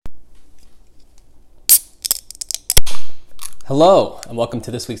Hello, and welcome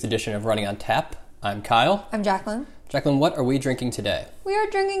to this week's edition of Running on Tap. I'm Kyle. I'm Jacqueline. Jacqueline, what are we drinking today? We are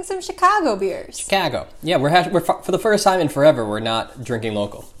drinking some Chicago beers. Chicago. Yeah, we're for the first time in forever, we're not drinking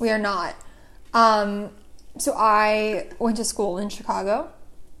local. We are not. So I went to school in Chicago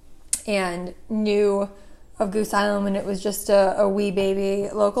and knew of Goose Island when it was just a wee baby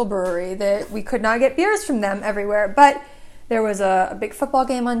local brewery that we could not get beers from them everywhere. But there was a big football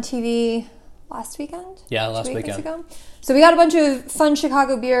game on TV last weekend? Yeah, last weekend. Ago. So we got a bunch of fun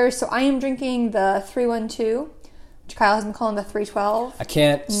Chicago beers. So I am drinking the 312, which Kyle has been calling the 312. I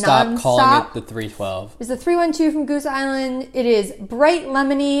can't stop calling it the 312. It's the 312 from Goose Island. It is bright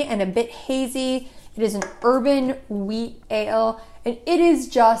lemony and a bit hazy. It is an urban wheat ale. And it is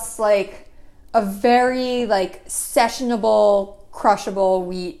just like a very sessionable, crushable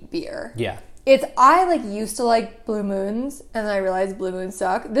wheat beer. Yeah. I used to like Blue Moons, and then I realized Blue Moons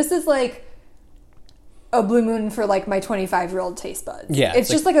suck. This is like a Blue Moon for my 25-year-old taste buds. Yeah. It's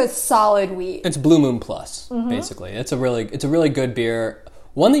just like a solid wheat. It's Blue Moon Plus, basically. It's a really good beer.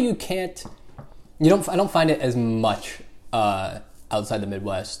 One that I don't find it as much outside the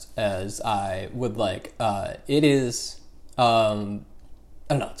Midwest as I would like. It is, I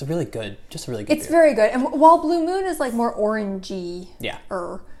don't know, it's a really good beer. It's very good. And while Blue Moon is more orangey, yeah,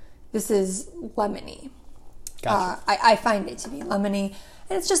 this is lemony. Gotcha. I find it to be lemony.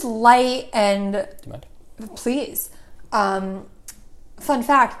 And it's just light and... Do you mind? Please. Fun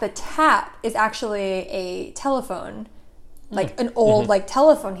fact, the tap is actually a telephone, an old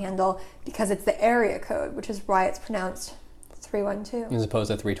telephone handle, because it's the area code, which is why it's pronounced 312. As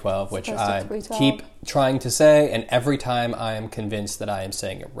opposed to 312, which I keep trying to say, and every time I am convinced that I am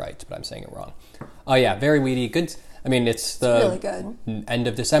saying it right, but I'm saying it wrong. Oh yeah, very weedy, good. I mean, it's really good. End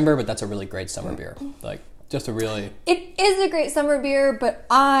of December, but that's a really great summer beer. Just a really... It is a great summer beer, but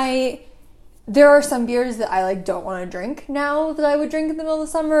there are some beers that I don't want to drink now that I would drink in the middle of the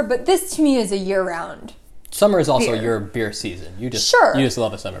summer, but this to me is a year-round Summer is also beer. your beer season. You just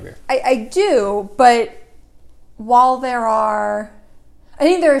love a summer beer. I do, but while I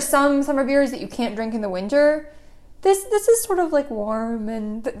think there are some summer beers that you can't drink in the winter, this is sort of warm,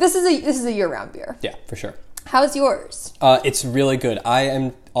 and this is a year-round beer. Yeah, for sure. How's yours? It's really good. I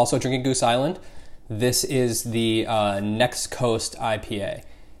am also drinking Goose Island. This is the Next Coast IPA.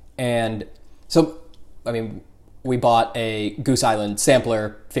 And so, I mean, we bought a Goose Island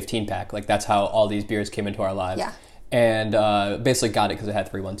sampler 15-pack. That's how all these beers came into our lives. Yeah. And basically got it because it had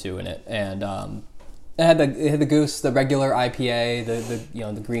 312 in it. And it had the Goose, the regular IPA,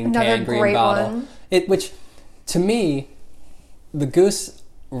 the green can, green bottle. One. Which, to me, the Goose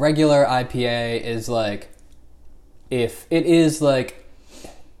regular IPA is if it is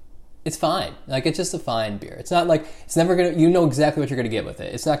it's fine. It's just a fine beer. It's not it's never gonna. You know exactly what you're gonna get with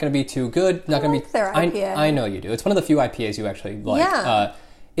it. It's not gonna be too good. Not gonna be. Their IPA. I know you do. It's one of the few IPAs you actually like. Yeah.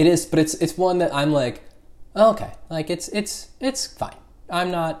 It is, but it's one that I'm okay. It's fine.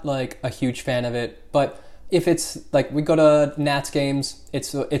 I'm not a huge fan of it, but if it's we go to Nats games,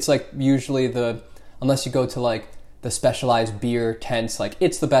 it's usually unless you go to the specialized beer tents,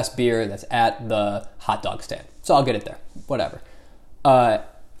 it's the best beer that's at the hot dog stand. So I'll get it there. Whatever.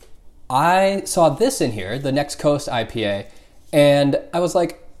 I saw this in here, the Next Coast IPA, and I was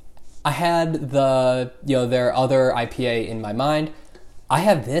I had their other IPA in my mind. I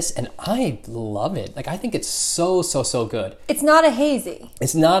have this, and I love it. I think it's so good. It's not a hazy.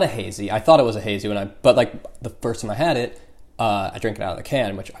 It's not a hazy. I thought it was a hazy but the first time I had it, I drank it out of the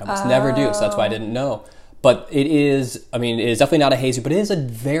can, which I almost never do, so that's why I didn't know. But it is definitely not a hazy, but it is a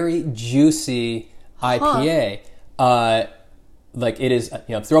very juicy IPA. It is,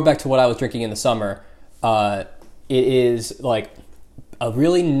 throwback to what I was drinking in the summer. It is a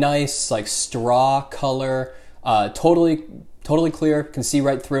really nice straw color, totally clear, can see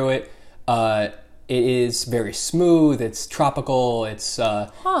right through it. It is very smooth. It's tropical. It's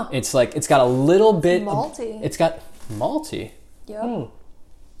it's got a little bit malty. It's got malty. Yep.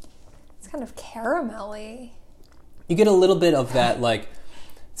 It's kind of caramelly. You get a little bit of that a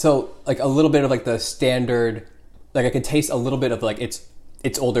little bit of the standard. I could taste a little bit of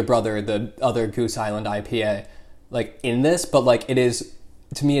its older brother, the other Goose Island IPA, in this, but it is,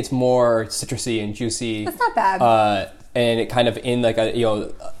 to me, it's more citrusy and juicy. That's not bad. And it kind of in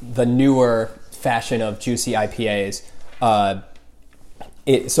the newer fashion of juicy IPAs.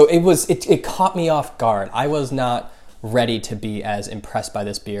 It caught me off guard. I was not ready to be as impressed by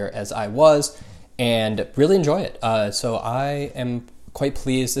this beer as I was, and really enjoy it. So I am quite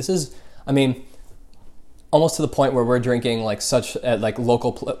pleased. This is, almost to the point where we're drinking such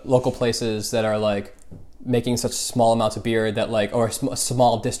local places that are making such small amounts of beer that or a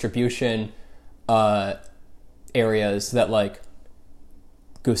small distribution areas that like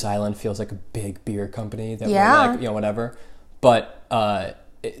Goose Island feels like a big beer company that Yeah. we're like, whatever. But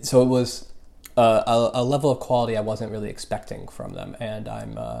so it was a level of quality I wasn't really expecting from them, and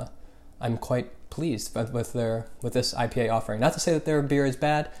I'm quite pleased with this IPA offering. Not to say that their beer is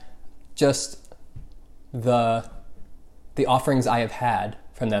bad, just the offerings I have had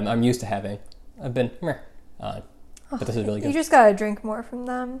from them, I'm used to having, I've been meh on. But this is really good. You just gotta drink more from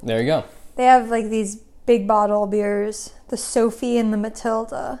them. There you go. They have like these big bottle beers, the Sophie and the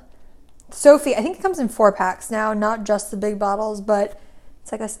Matilda. Sophie, I think it comes in 4-packs now, not just the big bottles, but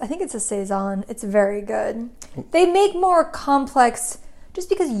it's like I think it's a saison. It's very good. They make more complex. Just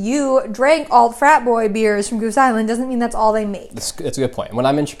because you drank all the frat boy beers from Goose Island doesn't mean that's all they make. It's a good point. When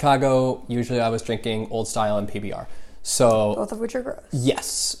I'm in Chicago, usually I was drinking Old Style and PBR. So Both of which are gross.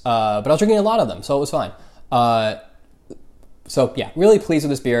 yes, but I was drinking a lot of them, so it was fine. So yeah, really pleased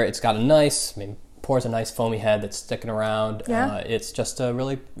with this beer. It's got pours a nice foamy head that's sticking around. Yeah. It's just a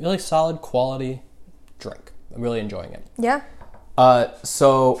really, really solid quality drink. I'm really enjoying it. Yeah.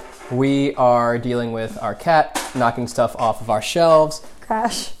 So we are dealing with our cat knocking stuff off of our shelves.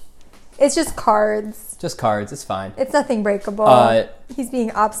 Crash. It's just cards. Just cards. It's fine. It's nothing breakable. He's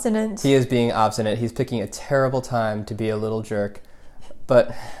being obstinate. He is being obstinate. He's picking a terrible time to be a little jerk.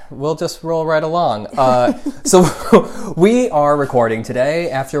 But we'll just roll right along. So we are recording today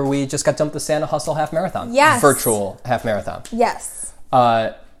after we just got dumped the Santa Hustle Half Marathon. Yes. Virtual Half Marathon. Yes.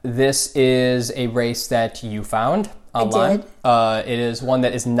 This is a race that you found online. I did. It is one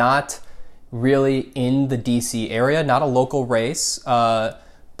that is not really in the DC area, not a local race,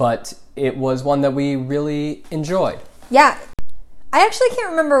 but it was one that we really enjoyed. Yeah. I actually can't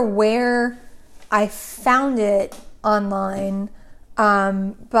remember where I found it online,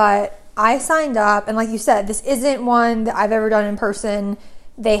 but I signed up, and like you said, this isn't one that I've ever done in person.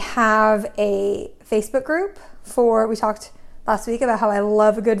 They have a Facebook group we talked last week about how I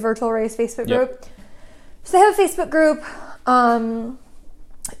love a good virtual race Facebook group. So they have a Facebook group,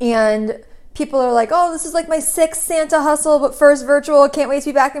 and people are like, oh, this is like my 6th Santa Hustle, but first virtual. Can't wait to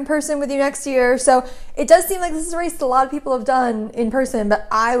be back in person with you next year. So it does seem like this is a race that a lot of people have done in person, but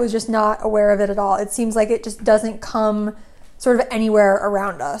I was just not aware of it at all. It seems like it just doesn't come sort of anywhere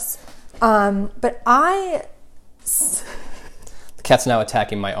around us. But The cat's now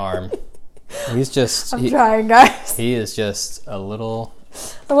attacking my arm. He's just... I'm trying, guys. He is just a little...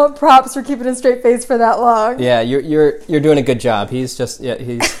 I want props for keeping a straight face for that long. Yeah, you're doing a good job. He's just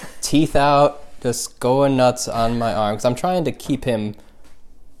he's teeth out, just going nuts on my arm because I'm trying to keep him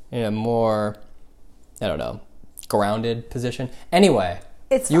in a more, I don't know, grounded position. Anyway,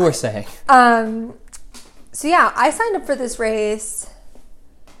 you were saying. So yeah, I signed up for this race.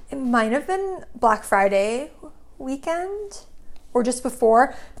 It might have been Black Friday weekend or just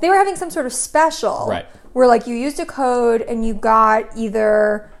before. They were having some sort of special. Right. Where like you used a code and you got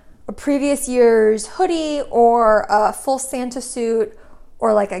either a previous year's hoodie or a full Santa suit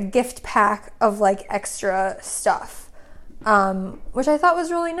or like a gift pack of like extra stuff, which I thought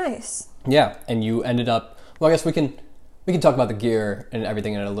was really nice. Yeah, and you ended up. Well, I guess we can talk about the gear and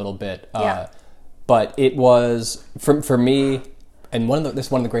everything in a little bit. Yeah. But it was for me, and this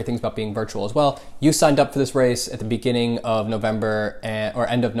is one of the great things about being virtual as well. You signed up for this race at the beginning of November or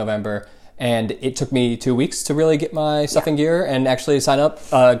end of November. And it took me 2 weeks to really get my stuff in gear and actually sign up,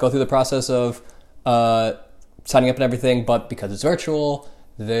 go through the process of signing up and everything. But because it's virtual,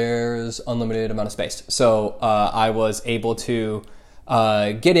 there's unlimited amount of space. So I was able to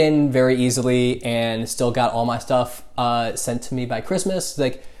get in very easily and still got all my stuff sent to me by Christmas.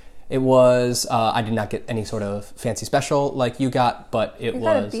 Like it was, I did not get any sort of fancy special like you got, but it was... You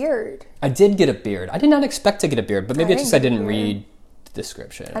got a beard. I did get a beard. I did not expect to get a beard, but maybe it's just I didn't read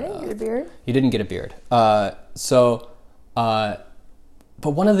description. I didn't get a beard. You didn't get a beard. But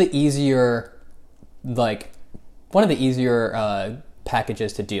one of the easier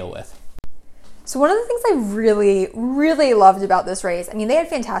packages to deal with. So one of the things I really, really loved about this race, I mean, they had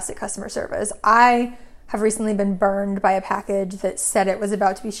fantastic customer service. I have recently been burned by a package that said it was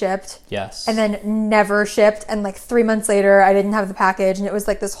about to be shipped. Yes. And then never shipped. And like 3 months later, I didn't have the package. And it was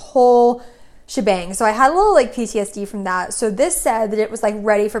like this whole shebang. So I had a little like PTSD from that. So this said that it was like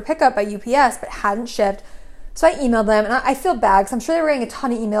ready for pickup by UPS, but hadn't shipped. So I emailed them, and I feel bad because I'm sure they were getting a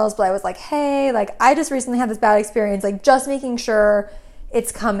ton of emails, but I was like, hey, like I just recently had this bad experience, like just making sure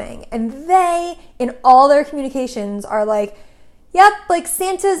it's coming. And they, in all their communications, are like, yep, like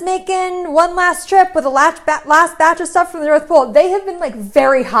Santa's making one last trip with a last batch of stuff from the North Pole. They have been like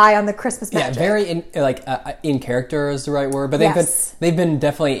very high on the Christmas magic. Yeah, very in character is the right word, but they've been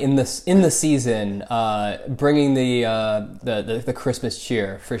definitely in the season, bringing the Christmas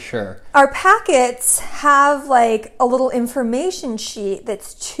cheer for sure. Our packets have like a little information sheet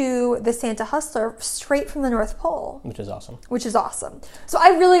that's to the Santa Hustler straight from the North Pole, Which is awesome. So I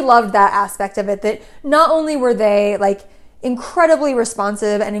really loved that aspect of it. That not only were they like incredibly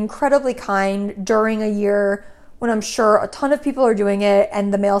responsive and incredibly kind during a year when I'm sure a ton of people are doing it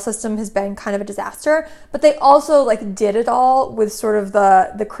and the mail system has been kind of a disaster, but they also like did it all with sort of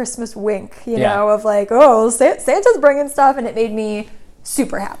the Christmas wink, you know, of like, oh, Santa's bringing stuff, and it made me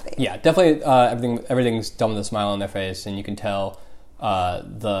super happy. Yeah, definitely. Everything's done with a smile on their face, and you can tell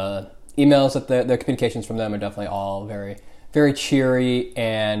the emails that the communications from them are definitely all very, very cheery.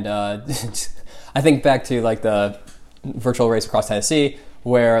 And I think back to like the virtual race across Tennessee,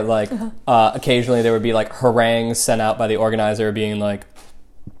 where like occasionally there would be like harangues sent out by the organizer being like,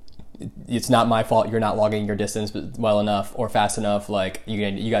 it's not my fault you're not logging your distance well enough or fast enough, like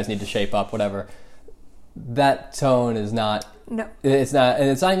you guys need to shape up, whatever. That tone is not, it's not, and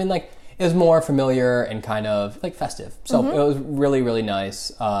it's not even like, it was more familiar and kind of like festive, so it was really, really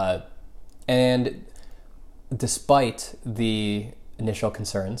nice. And despite the initial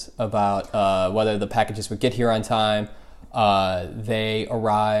concerns about whether the packages would get here on time, they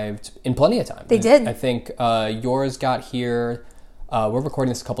arrived in plenty of time. They did. I think yours got here, we're recording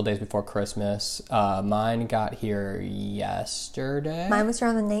this a couple days before Christmas. Mine got here yesterday. Mine was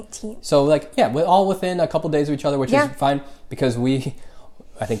around the 19th. So like, yeah, we're all within a couple days of each other, which is fine, because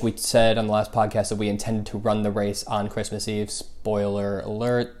I think we said on the last podcast that we intended to run the race on Christmas Eve. Spoiler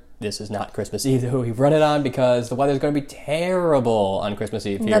alert. This is not Christmas Eve that we've run it on, because the weather's going to be terrible on Christmas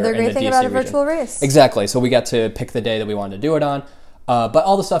Eve here. Another great thing about a region. virtual race. Exactly. So we got to pick the day that we wanted to do it on. But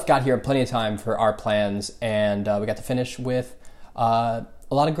all the stuff got here in plenty of time for our plans, and we got to finish with a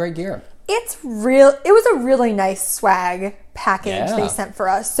lot of great gear. It was a really nice swag package they sent for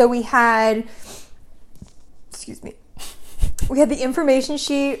us. So we had, we had the information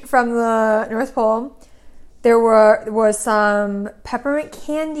sheet from the North Pole. There was some peppermint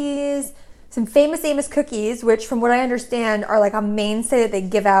candies, some Famous Amos cookies, which from what I understand are like a mainstay that they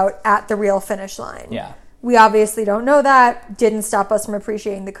give out at the real finish line. Yeah. We obviously don't know that. Didn't stop us from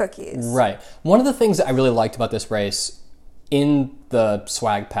appreciating the cookies. Right. One of the things that I really liked about this race in the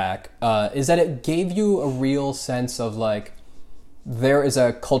swag pack is that it gave you a real sense of like, there is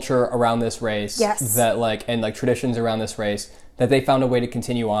a culture around this race that like, and like traditions around this race that they found a way to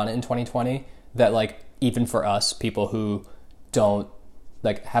continue on in 2020 that like, even for us, people who don't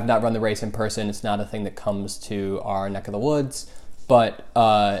like have not run the race in person, it's not a thing that comes to our neck of the woods. But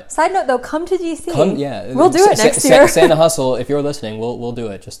side note though, come to DC. We'll do it next year. Santa Hustle, if you're listening, we'll do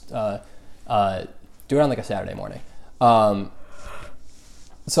it. Just do it on like a Saturday morning.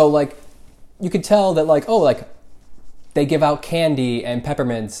 So like you could tell that like, oh, like they give out candy and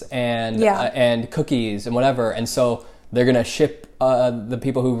peppermints and cookies and whatever, and so they're gonna ship the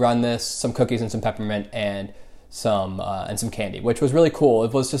people who run this some cookies and some peppermint and some candy, which was really cool.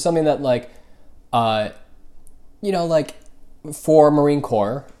 It was just something that like, like for Marine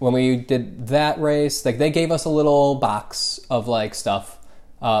Corps, when we did that race, like they gave us a little box of like stuff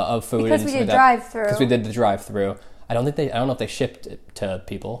of food because we did drive-through. Because we did the drive-through. I don't know if they shipped it to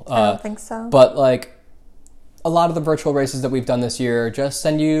people. I don't think so. But like a lot of the virtual races that we've done this year just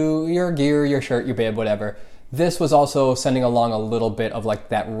send you your gear, your shirt, your bib, whatever. This was also sending along a little bit of like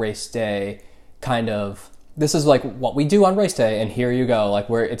that race day kind of, this is like what we do on race day, and here you go, like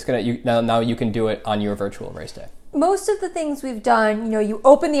where it's gonna, now you can do it on your virtual race day. Most of the things we've done, you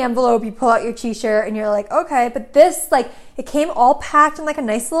open the envelope, you pull out your t-shirt, and you're like, okay, but this, like, it came all packed in like a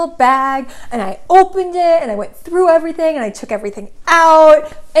nice little bag, and I opened it, and I went through everything, and I took everything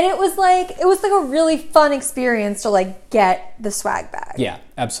out, and it was like a really fun experience to like get the swag bag. Yeah,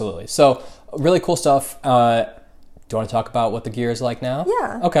 absolutely. So really cool stuff. Do you want to talk about what the gear is like now?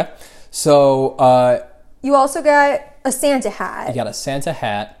 Yeah. Okay. So you also got a Santa hat. You got a Santa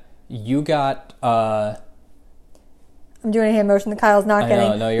hat. You got I'm doing a hand motion that Kyle's not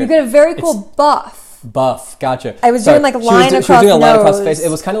getting. No, you got a very cool buff. Buff, gotcha. I was doing like a line across the nose. She was doing a line across the face. It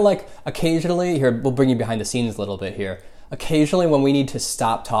was kind of like occasionally, here, we'll bring you behind the scenes a little bit here. Occasionally when we need to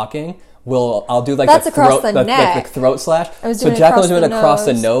stop talking, I'll do like that's the across throat, the neck. Like throat slash. So Jacqueline was doing it across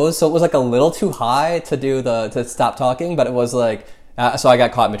the nose, so it was like a little too high to do to stop talking, but it was like, so I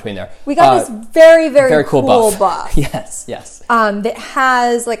got caught in between there. We got this very, very cool buff. Yes. That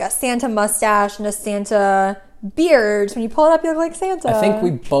has like a Santa mustache and a Santa beard. So when you pull it up, you look like Santa. I think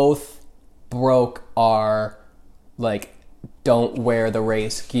we both broke our like don't wear the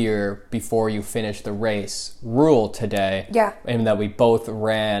race gear before you finish the race rule today. Yeah. And that we both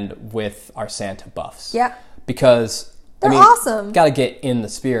ran with our Santa buffs. Yeah. Because they're awesome. Got to get in the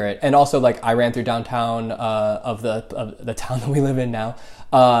spirit. And also, like, I ran through downtown of the town that we live in now,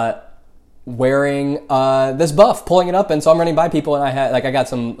 wearing this buff, pulling it up, and so I'm running by people, and I got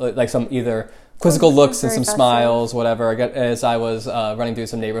some either quizzical looks and some smiles, whatever. As I was running through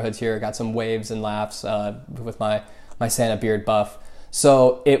some neighborhoods here, I got some waves and laughs with my Santa beard buff.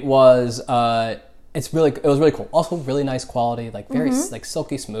 So it was it was really cool. Also, really nice quality, like very like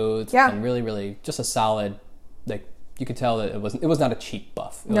silky smooth, and really, really just a solid. Like, you could tell that it was not a cheap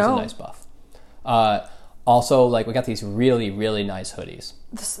buff. It was a nice buff. Also, like, we got these really, really nice hoodies.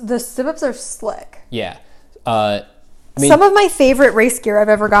 The Sib-Ups are slick. Yeah. Some of my favorite race gear I've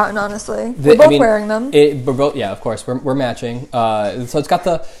ever gotten, honestly. We're both wearing them. We're both, yeah, of course. We're matching. So it's got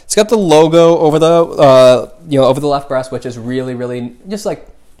the logo over the over the left breast, which is really, really just like,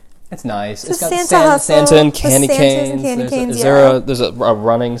 it's nice. It's got Santa and candy canes. There's a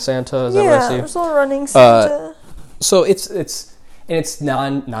running Santa? Is that what I see? There's a running Santa. So it's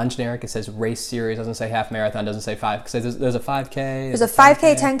non-generic. It says race series. Doesn't say half marathon. Doesn't say 5. Because there's a 5K. There's a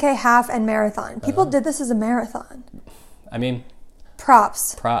 5K, 10K, half, and marathon. People did this as a marathon. I mean,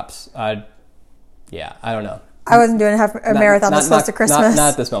 props. Yeah, I don't know. I wasn't doing a marathon this close to Christmas.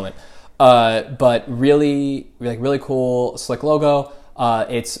 Not at this moment. But really, really cool, slick logo.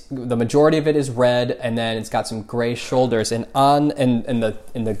 It's the majority of it is red, and then it's got some gray shoulders, and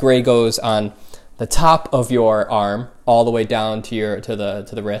the gray goes on the top of your arm all the way down to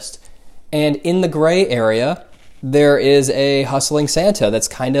the wrist. And in the gray area, there is a hustling Santa that's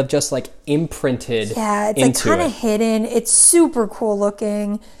kind of just like imprinted. Yeah, it's like kind of hidden. It's super cool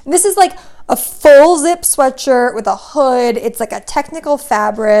looking. And this is like a full zip sweatshirt with a hood. It's like a technical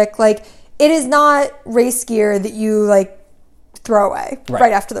fabric. Like, it is not race gear that you like throw away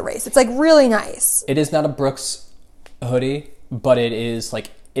right after the race. It's like really nice. It is not a Brooks hoodie, but it is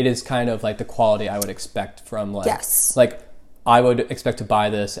kind of like the quality I would expect from like I would expect to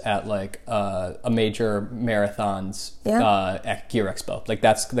buy this at like a major marathon's at Gear Expo. Like,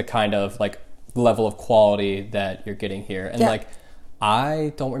 that's the kind of like level of quality that you're getting here. And like,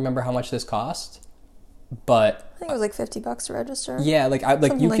 I don't remember how much this cost, but I think it was like $50 to register. Yeah, like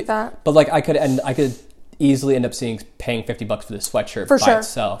something like that. But like I could easily end up paying $50 for this sweatshirt by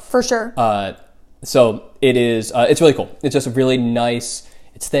itself. For sure. So it is. It's really cool. It's just a really nice.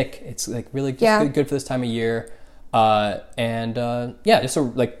 It's thick. It's like really just good for this time of year. Just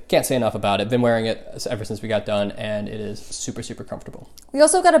like, can't say enough about it. Been wearing it ever since we got done, and it is super, super comfortable. We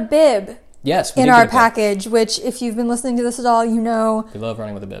also got a bib. Yes, in our package, which, if you've been listening to this at all, you know. We love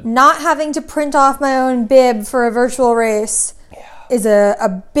running with a bib. Not having to print off my own bib for a virtual race is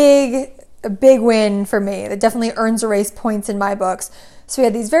a big win for me. That definitely earns a race points in my books. So we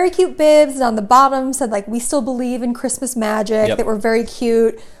had these very cute bibs, and on the bottom said, like, we still believe in Christmas magic, that were very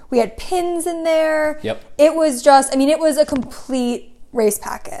cute. We had pins in there. Yep. It was just, it was a complete race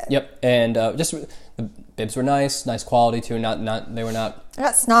packet. Yep. And just the bibs were nice quality too. They were not. I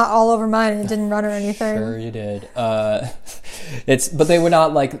got snot all over mine, and it didn't run or anything. Sure you did. But they were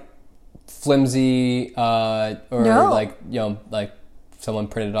not like flimsy like like someone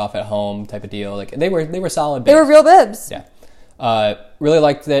printed it off at home type of deal. Like, they were solid bibs. They were real bibs. Yeah. Really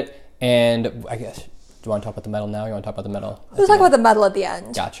liked it, and I guess. Do you want to talk about the medal now? You want to talk about the medal? We'll talk about the medal at the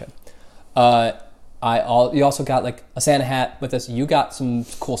end. Gotcha. You also got like a Santa hat with this. You got some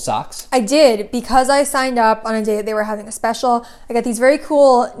cool socks. I did, because I signed up on a day that they were having a special. I got these very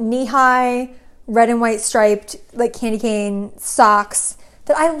cool knee-high, red and white striped, like, candy cane socks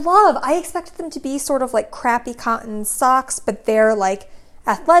that I love. I expected them to be sort of like crappy cotton socks, but they're like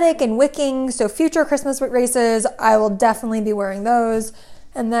athletic and wicking. So future Christmas races, I will definitely be wearing those.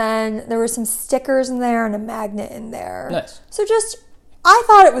 And then there were some stickers in there and a magnet in there. Nice. So I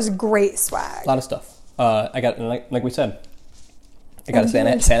thought it was great swag. A lot of stuff. I got, like we said, I got a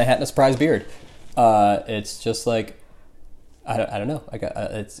Santa hat and a surprise beard. It's just like, I don't know. I got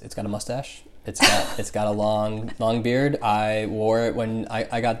it's got a mustache. It's got a long beard. I wore it when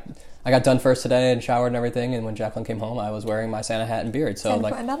I got done first today and showered and everything. And when Jacqueline came home, I was wearing my Santa hat and beard. So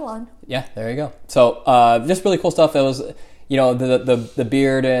put my medal on. Yeah, there you go. So just really cool stuff. It was. The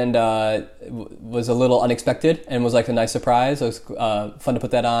beard and was a little unexpected and was like a nice surprise. It was fun to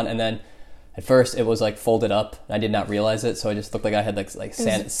put that on, and then at first it was like folded up. And I did not realize it, so it just looked like I had like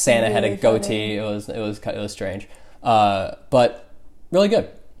Santa had a goatee. Funny. It was strange, but really good.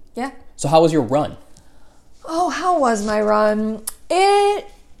 Yeah. So how was your run? Oh, how was my run?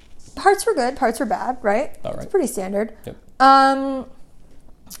 Parts were good, parts were bad. Right. All right. It's pretty standard. Yep.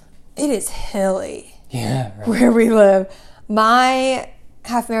 It is hilly. Yeah. Right. Where we live. My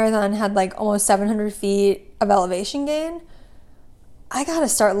half marathon had like almost 700 feet of elevation gain. I gotta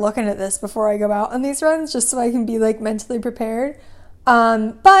start looking at this before I go out on these runs, just so I can be like mentally prepared.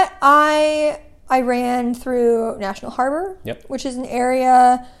 But I ran through National Harbor, which is an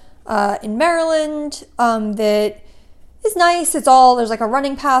area in Maryland that is nice. There's like a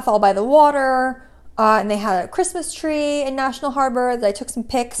running path all by the water, and they had a Christmas tree in National Harbor that I took some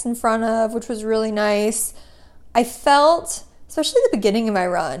pics in front of, which was really nice. I felt, especially at the beginning of my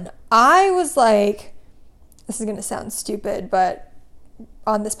run, I was like, this is going to sound stupid, but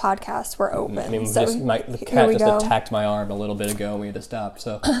on this podcast, we're open. I mean, so the cat just attacked my arm a little bit ago and we had to stop,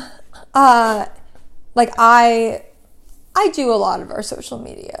 so. Like I do a lot of our social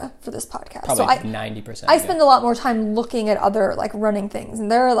media for this podcast. Probably so 90%. I spend a lot more time looking at other like running things, and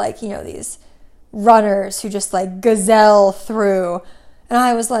there are like, you know, these runners who just like gazelle through, and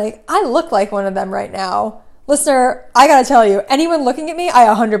I was like, I look like one of them right now. Listener, I gotta tell you, anyone looking at me, I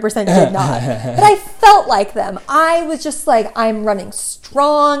 100% did not. But I felt like them. I was just like, I'm running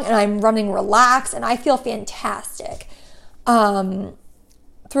strong and I'm running relaxed and I feel fantastic. Through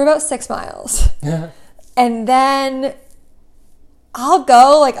about 6 miles. And then I'll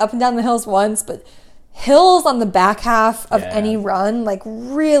go like up and down the hills once, but hills on the back half of any run like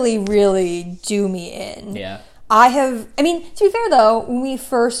really, really do me in. Yeah. I mean, to be fair though, when we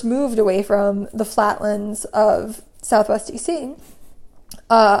first moved away from the flatlands of Southwest DC,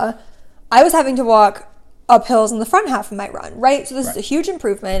 I was having to walk up hills in the front half of my run, right? So this is a huge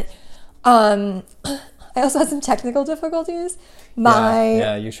improvement. I also had some technical difficulties.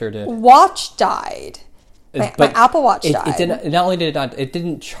 My you sure did. watch died. My Apple Watch died. Not only did it not, it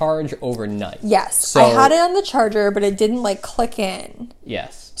didn't charge overnight. Yes. So, I had it on the charger, but it didn't like click in.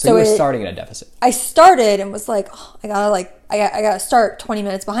 Yes. So you were starting at a deficit. I started and was like, oh, I gotta start 20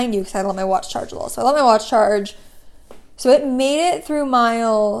 minutes behind you because I let my watch charge a little. So I let my watch charge. So it made it through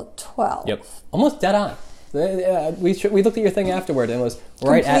mile 12. Yep. Almost dead on. We looked at your thing afterward and it was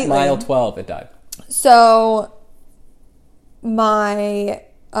right at mile 12 it died. So my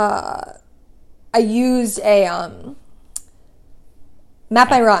I used a Map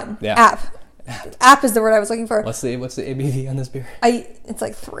My Run app. App is the word I was looking for. What's the ABV on this beer? It's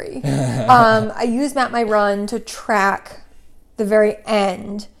like 3. I used Map My Run to track the very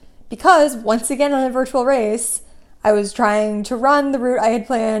end because once again on a virtual race, I was trying to run the route I had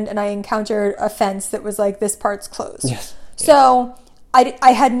planned and I encountered a fence that was like, this part's closed. Yes. So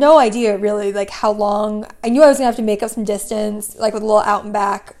I had no idea really like how long. I knew I was gonna have to make up some distance like with a little out and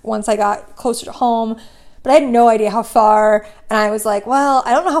back once I got closer to home. But I had no idea how far, and I was like, well,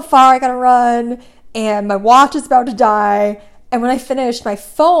 I don't know how far I gotta run, and my watch is about to die. And when I finished, my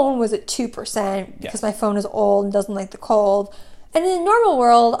phone was at 2% because my phone is old and doesn't like the cold. And in the normal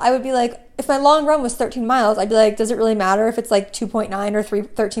world, I would be like, if my long run was 13 miles, I'd be like, does it really matter if it's like 2.9 or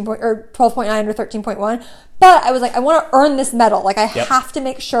 12.9 or 13.1? But I was like, I want to earn this medal. Like, I have to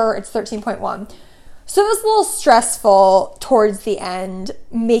make sure it's 13.1. So it was a little stressful towards the end,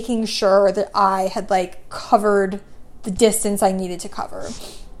 making sure that I had like covered the distance I needed to cover.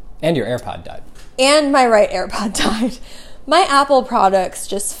 And your AirPod died. And my right AirPod died. My Apple products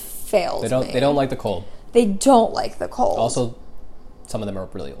just failed. They don't like the cold. They don't like the cold. Also, some of them are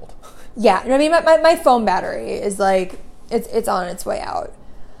really old. Yeah, I mean, my phone battery is like it's on its way out.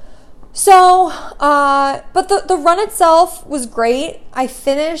 So, but the run itself was great. I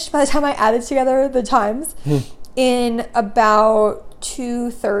finished, by the time I added together the times, in about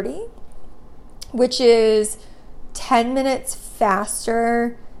 2:30, which is 10 minutes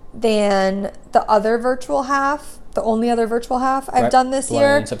faster than the other virtual half, the only other virtual half I've done this year. The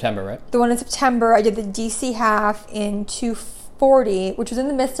one in September, right? The one in September. I did the DC half in 2:40, which was in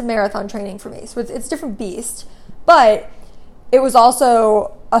the midst of marathon training for me. So it's a different beast. But it was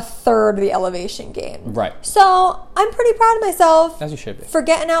also a third of the elevation gain. Right. So I'm pretty proud of myself. As you should be. For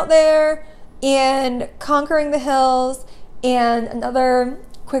getting out there and conquering the hills. And another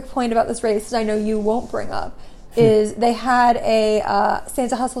quick point about this race that I know you won't bring up is they had a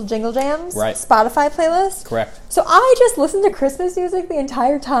Santa Hustle Jingle Jams Spotify playlist. Correct. So I just listened to Christmas music the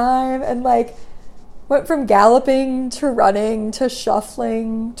entire time and like went from galloping to running to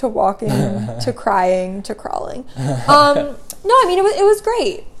shuffling to walking to crying to crawling. No, I mean, it was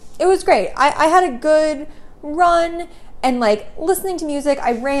great. It was great. I had a good run and like listening to music.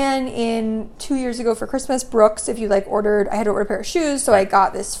 I ran in 2 years ago for Christmas. Brooks, if you like ordered, I had to order a pair of shoes. So I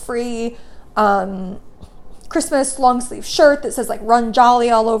got this free Christmas long sleeve shirt that says like Run Jolly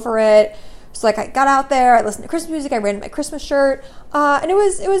all over it. So like I got out there, I listened to Christmas music, I ran in my Christmas shirt, and it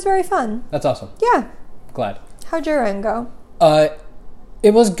was very fun. That's awesome. Yeah. Glad. How'd your run go?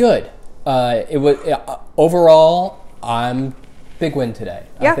 It was good. It was overall. I'm big win today.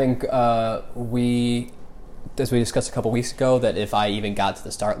 Yeah. I think as we discussed a couple weeks ago, that if I even got to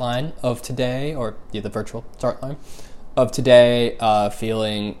the start line of today, or the virtual start line of today,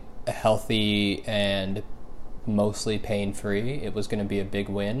 feeling healthy and mostly pain-free, it was going to be a big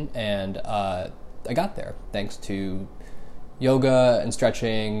win. And I got there thanks to yoga and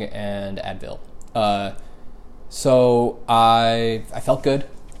stretching and Advil. So I felt good.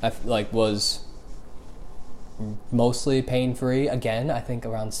 I was mostly pain-free. Again, I think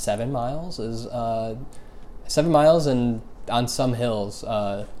around 7 miles is 7 miles, and on some hills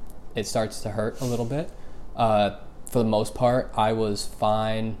it starts to hurt a little bit. For the most part, I was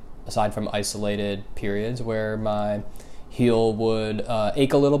fine, aside from isolated periods where my heel would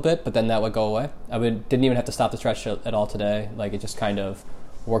ache a little bit, but then that would go away. Didn't even have to stop the stretch at all today. Like, it just kind of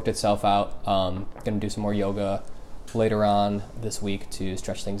worked itself out. Going to do some more yoga later on this week to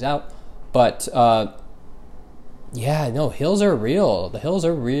stretch things out. But hills are real. The hills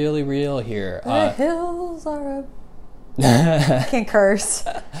are really real here. The hills are I can't curse.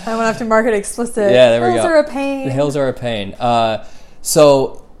 I won't have to mark it explicit. Yeah, there we go. Hills are a pain. The hills are a pain.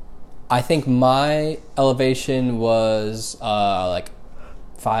 So I think my elevation was like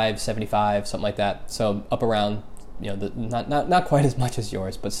 575, something like that. So up around, not quite as much as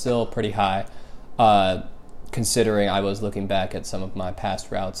yours, but still pretty high. Considering I was looking back at some of my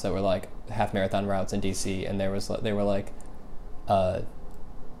past routes that were like half marathon routes in DC, and they were like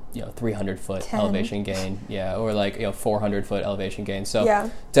 300 foot 10. elevation gain, or like 400 foot elevation gain. So Yeah.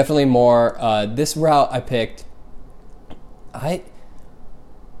 definitely more. This route I picked, I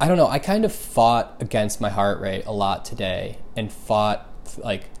don't know. I kind of fought against my heart rate a lot today, and fought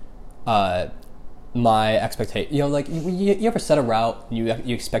like my expectation. Like you ever set a route,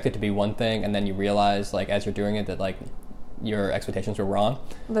 you expect it to be one thing, and then you realize, like, as you're doing it, that like your expectations were wrong.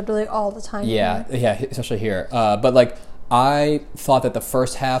 Literally all the time. Yeah, especially here. But like, I thought that the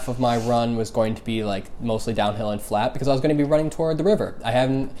first half of my run was going to be like mostly downhill and flat, because I was going to be running toward the river. I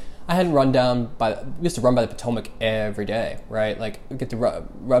hadn't run down we used to run by the Potomac every day, right? Like, we get to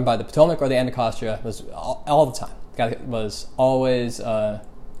run by the Potomac or the Anacostia was all the time. It was always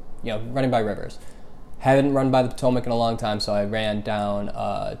running by rivers. Hadn't run by the Potomac in a long time, so I ran down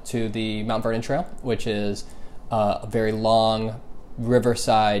to the Mount Vernon Trail, which is a very long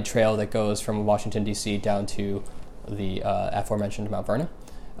riverside trail that goes from Washington, D.C. down to the aforementioned Mount Vernon.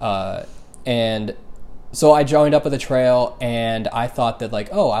 And so I joined up with the trail, and I thought that,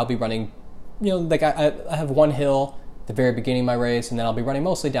 like, I'll be running, like I have one hill at the very beginning of my race, and then I'll be running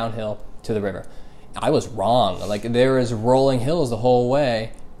mostly downhill to the river. I was wrong. Like, there is rolling hills the whole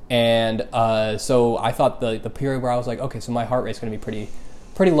way. And so I thought the period where I was like, okay, so my heart rate's going to be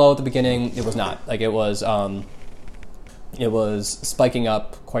pretty low at the beginning. It was not. Like, it was spiking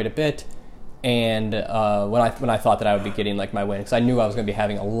up quite a bit. And when I thought that I would be getting like my win, because I knew I was going to be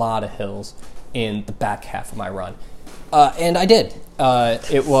having a lot of hills in the back half of my run, and I did.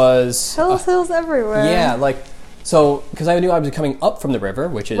 It was hills everywhere. Yeah, like, so because I knew I was coming up from the river,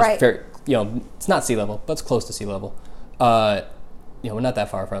 which is right. very, it's not sea level, but it's close to sea level. We're not that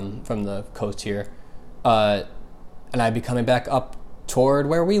far from the coast here, and I'd be coming back up toward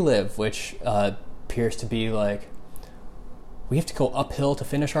where we live, which appears to be like, we have to go uphill to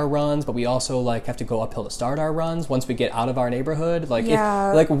finish our runs, but we also like have to go uphill to start our runs once we get out of our neighborhood. Like,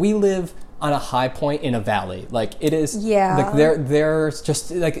 like, we live on a high point in a valley. Like, it is, like, there's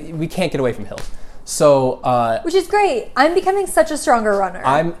just like, we can't get away from hills. So, which is great. I'm becoming such a stronger runner.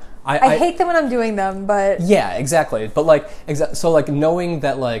 I hate them when I'm doing them, but yeah, exactly. But like, so like, knowing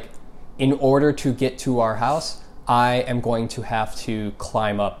that, like, in order to get to our house, I am going to have to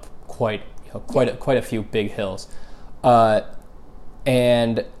climb up quite a few big hills.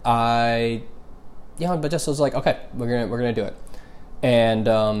 And I, but just was like, okay, we're gonna do it,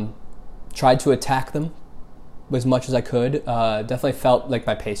 and tried to attack them as much as I could. Definitely felt like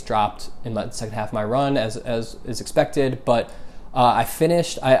my pace dropped in the second half of my run, as is expected, but I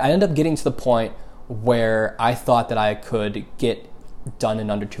finished. I ended up getting to the point where I thought that I could get done in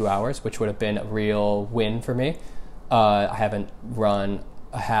under 2 hours, which would have been a real win for me. I haven't run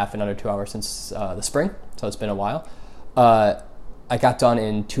a half in under 2 hours since the spring, so it's been a while. I got done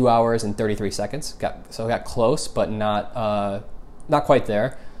in 2 hours and 33 seconds. I got close, but not quite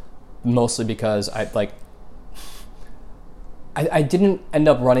there. Mostly because I didn't end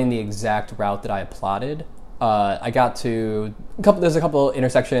up running the exact route that I had plotted. I got to there's a couple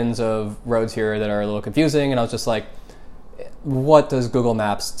intersections of roads here that are a little confusing, and I was just like, what does Google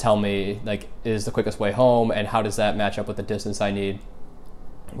Maps tell me, like, is the quickest way home, and how does that match up with the distance I need?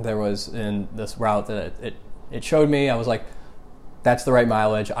 There was, in this route that it showed me, I was like, that's the right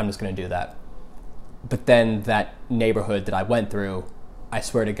mileage, I'm just going to do that. but then that neighborhood that I went through, I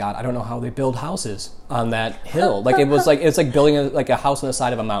swear to God, I don't know how they build houses on that hill. Like it's like building a house on the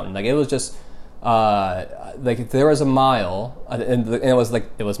side of a mountain. Like it was just like there was a mile, and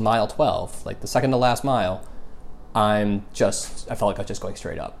it was mile 12, like the second to last mile. I felt like I was just going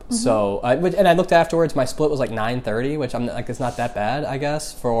straight up. Mm-hmm. So and I looked afterwards. My split was like 9:30, which I'm like, it's not that bad, I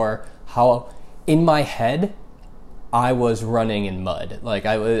guess, for how in my head I was running in mud. Like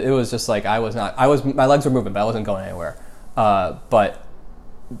it was just like my legs were moving, but I wasn't going anywhere. But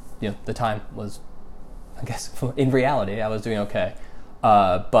the time was, I guess, in reality, I was doing okay.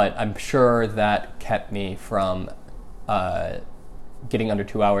 But I'm sure that kept me from getting under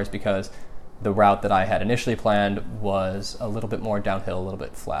 2 hours because the route that I had initially planned was a little bit more downhill, a little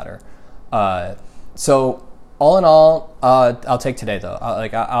bit flatter. So all in all, I'll take today though.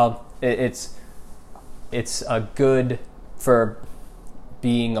 It's a good for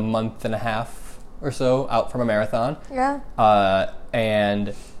being a month and a half or so out from a marathon. Yeah.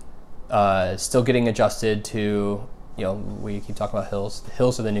 And still getting adjusted to, we keep talking about hills. The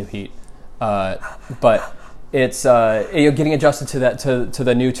hills are the new heat. But it's getting adjusted to that to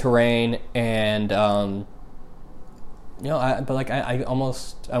the new terrain, and I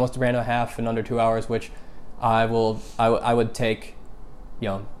almost ran a half in under 2 hours, which I would take.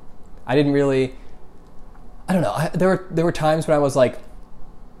 I didn't really. I don't know. There were times when I was like,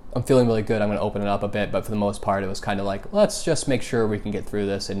 I'm feeling really good, I'm going to open it up a bit, but for the most part, it was kind of like, let's just make sure we can get through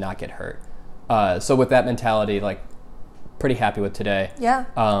this and not get hurt. So with that mentality, like, pretty happy with today. Yeah.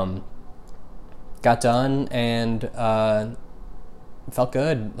 Got done and felt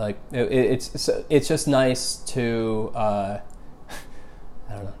good. Like it's just nice to I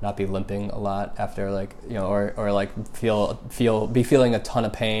don't know, not be limping a lot after or like be feeling a ton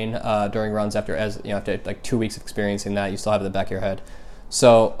of pain during runs after like 2 weeks of experiencing that. You still have it in the back of your head.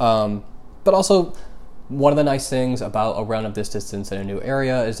 So, but also one of the nice things about a run of this distance in a new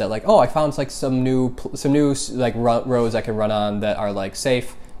area is that like, I found like some new like roads I can run on that are like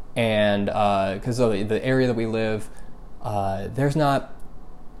safe. And because the area that we live, there's not,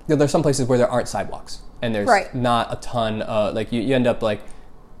 there's some places where there aren't sidewalks, and there's not a ton. Like you end up like,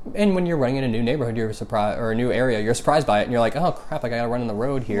 and when you're running in a new neighborhood, you're surprised, or a new area, you're surprised by it, and you're like, oh crap, I gotta run on the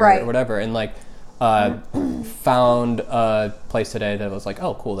road here or whatever, and like found a place today that was like,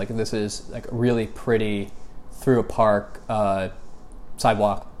 oh cool, like this is like really pretty through a park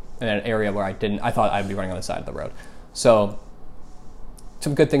sidewalk in an area where I thought I'd be running on the side of the road. So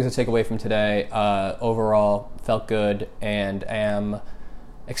some good things to take away from today. Overall, felt good and am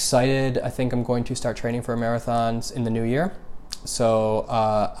excited. I think I'm going to start training for marathons in the new year. So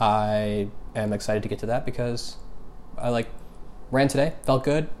I am excited to get to that because I ran today, felt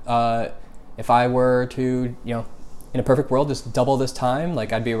good. If I were to, in a perfect world, just double this time,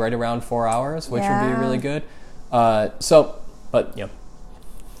 like I'd be right around 4 hours, which would be really good. That's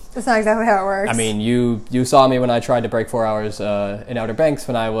not exactly how it works. I mean, you saw me when I tried to break 4 hours in Outer Banks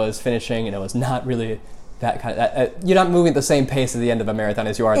when I was finishing, and it was not really that kind of... you're not moving at the same pace at the end of a marathon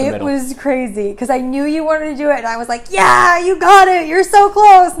as you are at the middle. It was crazy, because I knew you wanted to do it, and I was like, yeah, you got it, you're so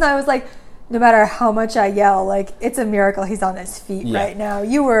close. And I was like, no matter how much I yell, like, it's a miracle he's on his feet right now.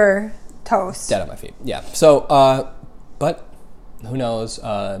 You were toast. Dead on my feet, yeah. So, but who knows,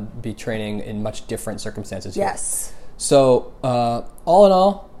 be training in much different circumstances here. Yes. So, all in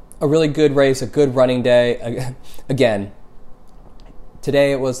all, a really good race, a good running day. Again,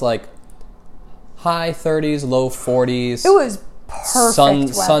 today it was like high 30s, low 40s. It was perfect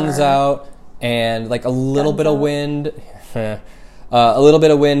weather. Sun's out, and like a little bit of wind. A little bit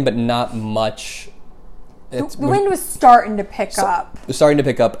of wind, but not much. The wind was starting to pick up. Starting to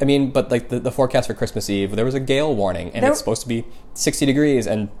pick up. I mean, but like the forecast for Christmas Eve, there was a gale warning, and it's supposed to be 60 degrees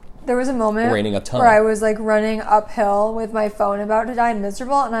and there was a moment raining a ton. Where I was like running uphill with my phone about to die,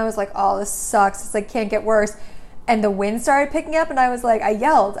 miserable, and I was like, oh, this sucks. It's like, can't get worse. And the wind started picking up, and I was like, I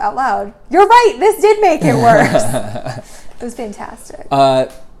yelled out loud, you're right, this did make it worse. It was fantastic.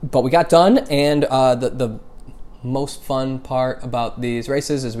 But we got done, and the most fun part about these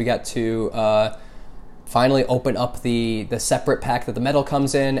races is we got to finally open up the separate pack that the medal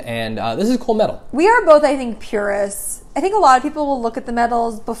comes in, and this is a cool medal. We are both, I think, purists. I think a lot of people will look at the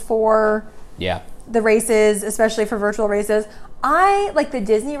medals before the races, especially for virtual races. I like the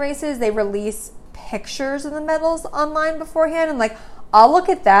Disney races, they release pictures of the medals online beforehand, and like I'll look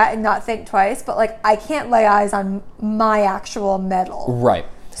at that and not think twice, but like I can't lay eyes on my actual medal. Right.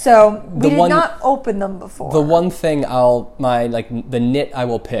 So we did not open them before. The one thing the nit I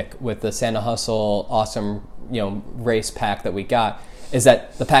will pick with the Santa Hustle awesome, race pack that we got is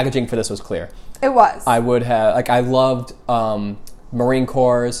that the packaging for this was clear. It was. I would have, I loved Marine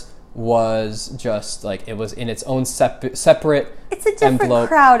Corps' was just like it was in its own separate It's a different envelope.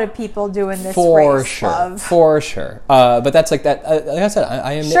 Crowd of people doing this For race, sure, love. for sure. But that's like that. Like I said,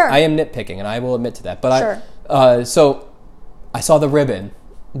 I am Sure. I am nitpicking, and I will admit to that. But Sure. so I saw the ribbon,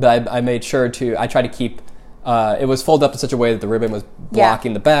 but I made sure to. I tried to keep. It was folded up in such a way that the ribbon was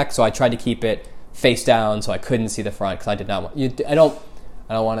blocking the back, so I tried to keep it face down so I couldn't see the front because I did not want. I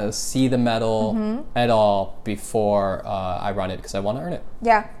don't want to see the medal at all before I run it because I want to earn it.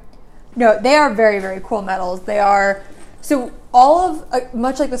 Yeah. No, they are very, very cool medals. They are, so all of,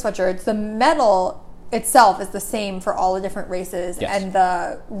 much like the sweatshirts, the medal itself is the same for all the different races, Yes. and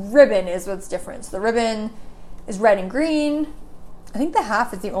the ribbon is what's different. So the ribbon is red and green. I think the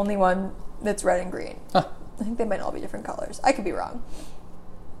half is the only one that's red and green. Huh. I think they might all be different colors. I could be wrong.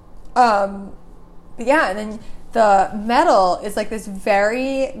 But yeah, and then the medal is like this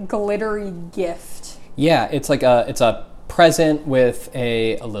very glittery gift. Yeah, it's like it's a present with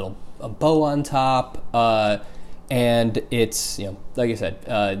a bow on top, and it's like you said,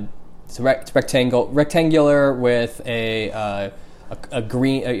 it's rectangular with a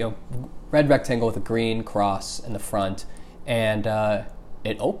green red rectangle with a green cross in the front, and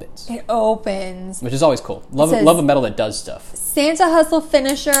it opens. It opens. Which is always cool. Love a medal that does stuff. Santa Hustle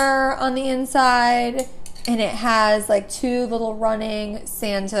finisher on the inside, and it has like 2 little running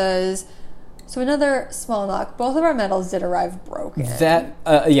Santas. So another small knock. Both of our medals did arrive broken. That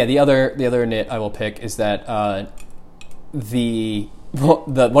the other nit I will pick is that the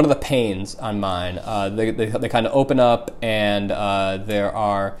one of the panes on mine they kind of open up, and there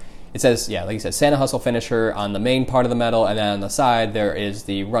are. It says, like you said, Santa Hustle finisher on the main part of the medal, and then on the side there is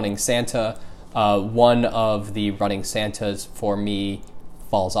the running Santa. One of the running Santas for me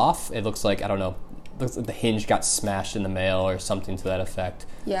falls off. It looks like, I don't know, looks like the hinge got smashed in the mail or something to that effect.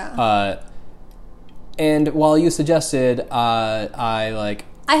 Yeah. And while you suggested, I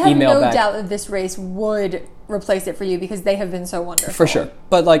have email no back, doubt that this race would replace it for you because they have been so wonderful. for sure.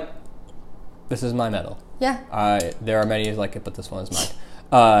 But like, this is my medal. Yeah. There are many like it, but this one is mine.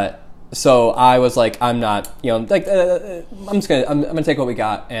 So I was like, I'm not, I'm gonna take what we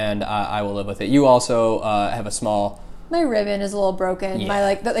got, and I will live with it. You also have a small. My ribbon is a little broken. Yeah.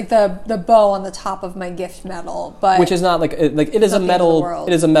 My the bow on the top of my gift medal, but Which is not like it is a metal.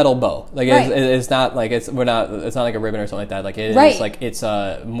 It is a metal bow. Like Right. it's not like it's not like a ribbon or something like that. Like it Right. is like it's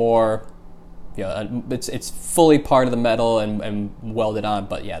more. It's fully part of the metal and welded on,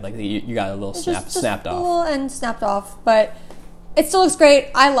 but yeah, like you got a little snapped a off. little end snapped off, but it still looks great.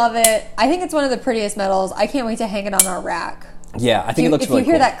 I love it. I think it's one of the prettiest medals. I can't wait to hang it on our rack. Yeah, I think it looks really cool. If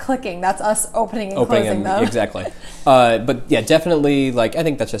you hear that clicking, that's us opening and closing them. Exactly. But yeah, definitely, like, I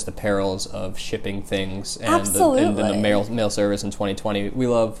think that's just the perils of shipping things and the mail service in 2020. We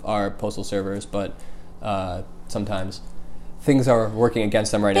love our postal servers, but sometimes things are working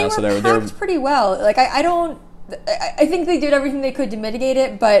against them right now. So they're packed pretty well. Like I think they did everything they could to mitigate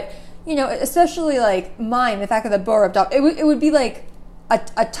it, but especially like mine, the fact that the bow ripped off, it would be like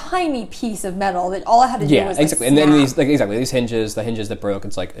a tiny piece of metal that all I had to do was exactly. Like, and then these hinges, the hinges that broke,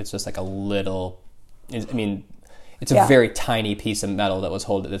 it's just like a little. I mean, it's a very tiny piece of metal that's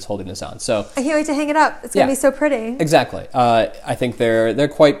holding this on. So I can't wait to hang it up. It's gonna be so pretty. Exactly. I think they're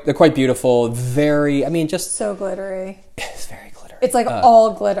quite beautiful. Very. I mean, just so glittery. It's very glittery. It's like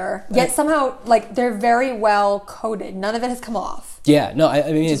all glitter. Yet somehow, like, they're very well coated. None of it has come off. Yeah. No.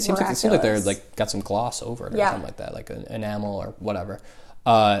 I mean, it seems like they're like got some gloss over it or something like that, like an enamel or whatever.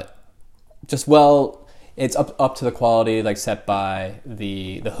 It's up to the quality like set by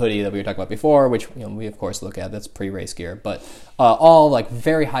the hoodie that we were talking about before, which we of course look at. That's pre-race gear, but all like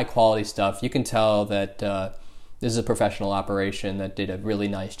very high quality stuff. You can tell that this is a professional operation that did a really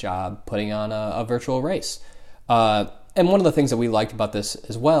nice job putting on a virtual race. And one of the things that we liked about this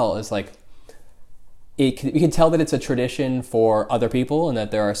as well is like you can tell that it's a tradition for other people and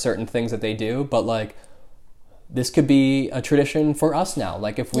that there are certain things that they do, but like. This could be a tradition for us now.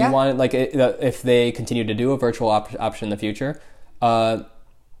 Like if we wanted, like if they continue to do a virtual option in the future,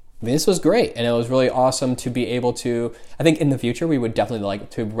 this was great, and it was really awesome to be able to. I think in the future we would definitely like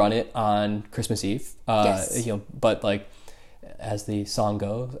to run it on Christmas Eve. Yes. But like as the song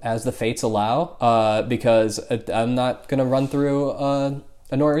goes, as the fates allow, because I'm not gonna run through a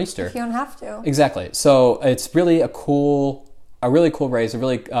nor'easter. If you don't have to. Exactly. So it's really a really cool race. A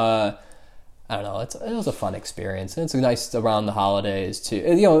really. I don't know. It was a fun experience, and it's nice around the holidays too.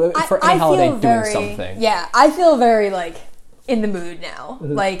 For any holiday doing something. Yeah, I feel very like in the mood now.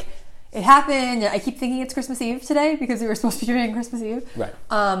 Mm-hmm. Like it happened. I keep thinking it's Christmas Eve today because we were supposed to be doing Christmas Eve. Right.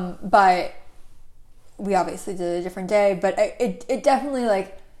 But we obviously did a different day. But it definitely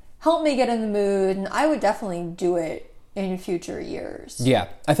like helped me get in the mood, and I would definitely do it in future years. Yeah,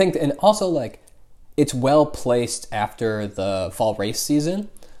 I think, and also like it's well placed after the fall race season.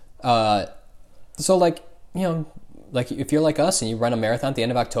 So like, you know, like if you're like us and you run a marathon at the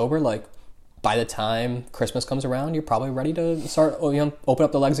end of October, like by the time Christmas comes around, you're probably ready to start, you know, open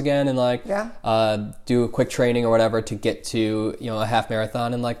up the legs again and like do a quick training or whatever to get to, you know, a half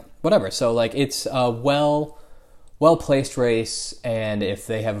marathon and like whatever. So like it's a well placed race, and if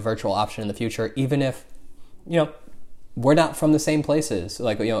they have a virtual option in the future, even if, you know, we're not from the same places.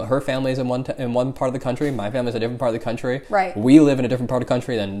 Like, you know, her family's in one part of the country, my family's in a different part of the country. Right. We live in a different part of the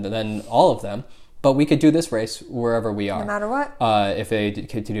country than all of them. But we could do this race wherever we are. No matter what. If they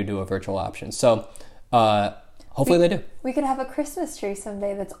continue to do a virtual option. So, hopefully they do. We could have a Christmas tree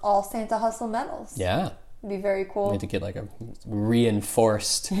someday that's all Santa Hustle medals. Yeah. It'd be very cool. We need to get like a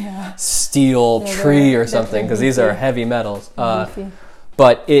reinforced steel tree or something, because these are heavy metals.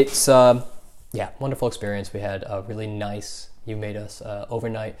 But it's, wonderful experience. We had a really nice, you made us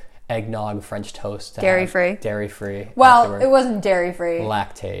overnight eggnog French toast. Dairy-free. Dairy-free. Well, afterward. it wasn't dairy-free.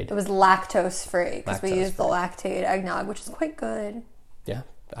 Lactate. It was lactose-free, because we used the Lactose-free. lactate eggnog, which is quite good. Yeah,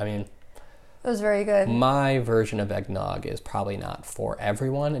 I mean, It was very good. my version of eggnog is probably not for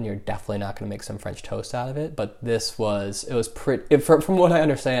everyone, and you're definitely not going to make some French toast out of it. But it was pretty. From what I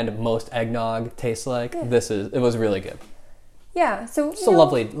understand, most eggnog tastes like. It was really good. Yeah, so It's a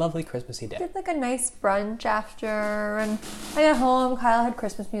lovely Christmassy day. did like a nice brunch after, and I got home. Kyle had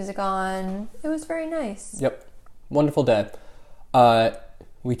Christmas music on. It was very nice. Yep, wonderful day.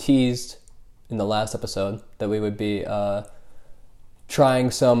 We teased in the last episode that we would be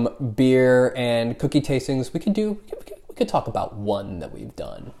trying some beer and cookie tastings. We could talk about one that we've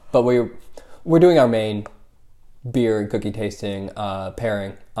done, but we're doing our main beer and cookie tasting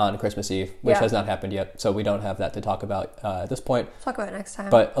pairing on Christmas Eve, which has not happened yet, so we don't have that to talk about at this point. Talk about it next time.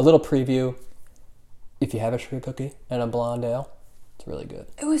 But a little preview: if you have a sugar cookie and a blonde ale, it's really good.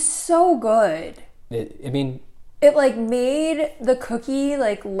 it was so good. It like made the cookie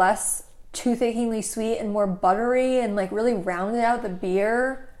like less toothachingly sweet and more buttery, and like really rounded out the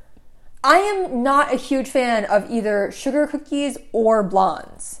beer. I am not a huge fan of either sugar cookies or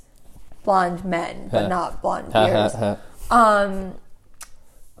blondes. Blonde men, but not blonde beers.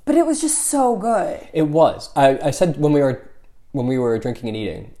 But it was just so good. It was. I said when we were drinking and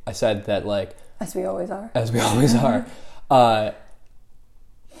eating, I said that like As we always are.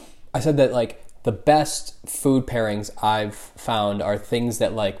 I said that like the best food pairings I've found are things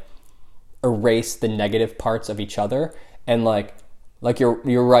that like erase the negative parts of each other, and like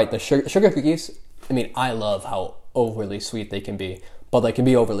you're right. The sugar cookies. I mean, I love how overly sweet they can be, but they can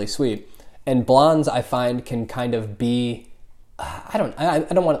be overly sweet. And blondes, I find, can kind of be. I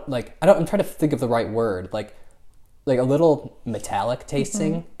don't want like I'm trying to think of the right word, like a little metallic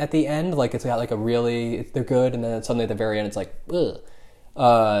tasting at the end. Like it's got like they're good, and then suddenly at the very end it's like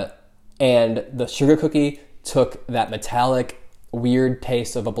ugh. And the sugar cookie took that metallic weird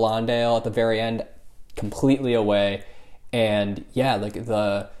taste of a blonde ale at the very end completely away, and like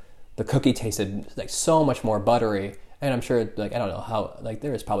the cookie tasted like so much more buttery. And I'm sure, like, I don't know how, like,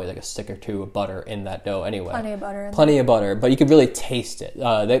 there is probably like a stick or two of butter in that dough anyway. Plenty of butter, but you could really taste it.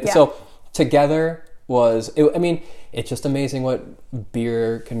 So together it's just amazing what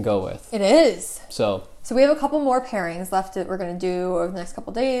beer can go with. It is. So we have a couple more pairings left that we're going to do over the next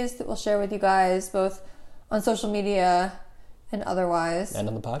couple days that we'll share with you guys, both on social media and otherwise. And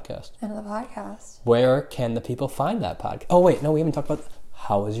on the podcast. Where can the people find that podcast? Oh, wait, no, we haven't talked about,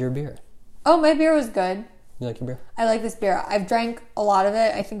 how was your beer? Oh, my beer was good. You like your beer? I like this beer. I've drank a lot of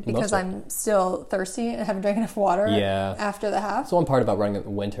it, I think, because I'm still thirsty and haven't drank enough water after the half. That's one part about running in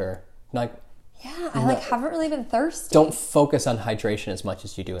the winter. I haven't really been thirsty. Don't focus on hydration as much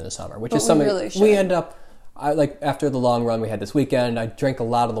as you do in the summer, which is we something really should. We end up, after the long run we had this weekend, I drank a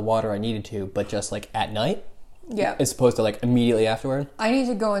lot of the water I needed to, but just like at night, as opposed to like immediately afterward. I need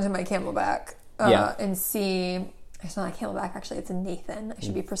to go into my Camelback and see. It's not a Camelback, actually. It's a Nathan. I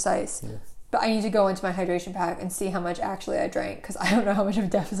should be precise. Yeah. But I need to go into my hydration pack and see how much actually I drank, because I don't know how much of a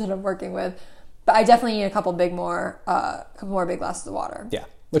deficit I'm working with. But I definitely need a couple more big glasses of water. Yeah,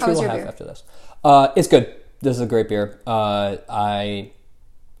 which we will have after this. It's good. This is a great beer. I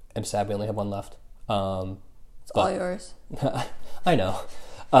am sad we only have one left. It's all yours. I know.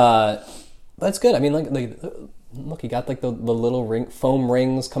 But it's good. I mean, look, you got like the little foam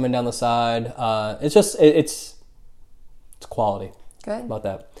rings coming down the side. It's just it's quality. Good. About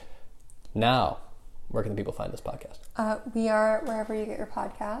that. Now, where can the people find this podcast? We are wherever you get your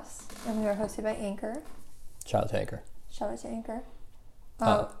podcasts, and we are hosted by Anchor. Shout out to Anchor.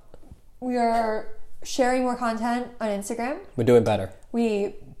 We are sharing more content on Instagram. We're doing better.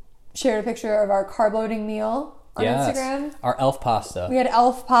 We shared a picture of our carb loading meal on Yes. Instagram. Our elf pasta. We had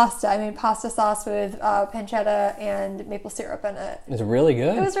elf pasta. I made pasta sauce with pancetta and maple syrup in it. It was really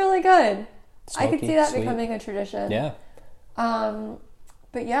good. It was really good. I could Smoky, see that sweet. becoming a tradition. Yeah.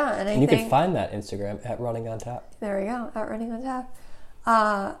 But yeah, and And you think can find that Instagram at Running on Tap. there we go, at Running on Tap.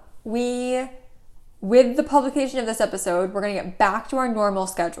 With the publication of this episode, we're going to get back to our normal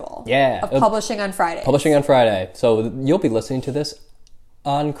schedule. Yeah. Of publishing on Friday. Publishing on Friday. So you'll be listening to this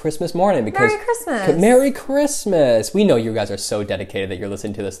on Christmas morning because Merry Christmas. Merry Christmas. We know you guys are so dedicated that you're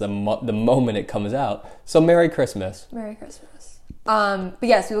listening to this the moment it comes out. So Merry Christmas. Merry Christmas. But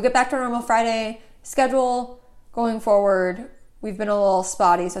yes, we will get back to our normal Friday schedule going forward. We've been a little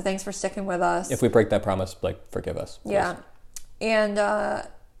spotty, so thanks for sticking with us. If we break that promise, forgive us. Please. Yeah. And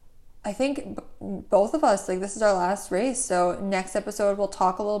I think both of us, this is our last race. So next episode, we'll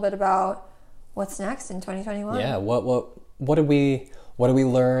talk a little bit about what's next in 2021. Yeah. What did we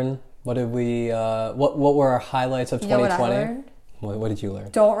learn? What were our highlights of 2020? You know what I learned? What did you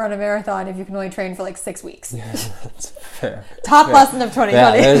learn? Don't run a marathon if you can only train for 6 weeks. That's fair. Top lesson of 2020.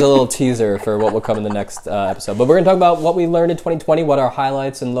 Yeah, there's a little teaser for what will come in the next episode. But we're going to talk about what we learned in 2020, what our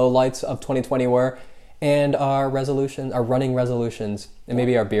highlights and lowlights of 2020 were, and our running resolutions, and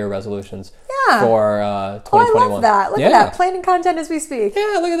maybe our beer resolutions for 2021. I love that. Look at that. Planning content as we speak.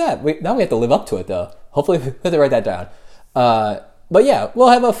 Yeah, look at that. Now we have to live up to it, though. Hopefully, we have to write that down. But yeah, we'll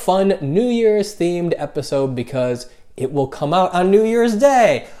have a fun New Year's themed episode because it will come out on New Year's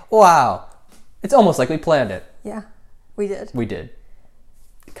Day. Wow. It's almost like we planned it. Yeah, we did. We did.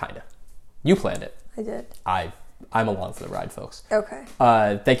 Kinda. You planned it. I did. I'm along for the ride, folks. Okay.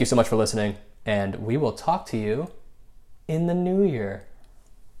 Thank you so much for listening, and we will talk to you in the new year.